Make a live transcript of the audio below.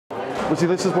Well, see,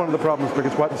 this is one of the problems,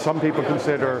 because what some people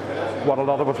consider, what a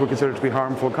lot of us would consider to be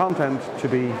harmful content, to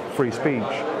be free speech.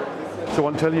 So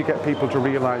until you get people to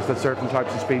realize that certain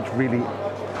types of speech really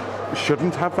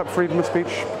shouldn't have that freedom of speech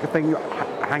thing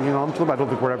hanging on to them, I don't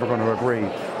think we're ever going to agree.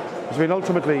 Because, I mean,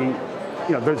 ultimately, you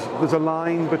know, there's a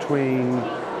line between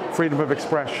freedom of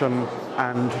expression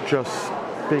and just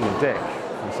being a dick,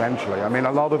 essentially. I mean,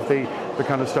 a lot of the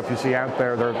kind of stuff you see out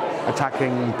there, they're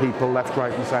attacking people left,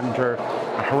 right and centre,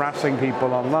 harassing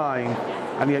people online,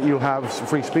 and yet you'll have some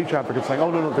free speech advocates saying, oh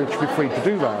no, they should be free to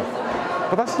do that.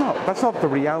 But that's not the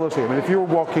reality. I mean, if you were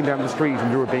walking down the street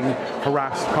and you were being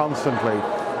harassed constantly,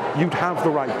 you'd have the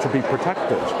right to be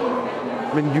protected.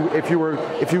 I mean, if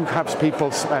you have people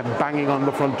banging on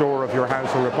the front door of your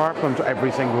house or apartment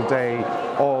every single day,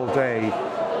 all day,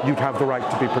 you'd have the right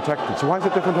to be protected. So why is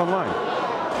it different online?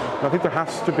 I think there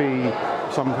has to be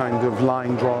some kind of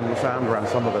line drawn in the sand around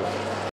some of this.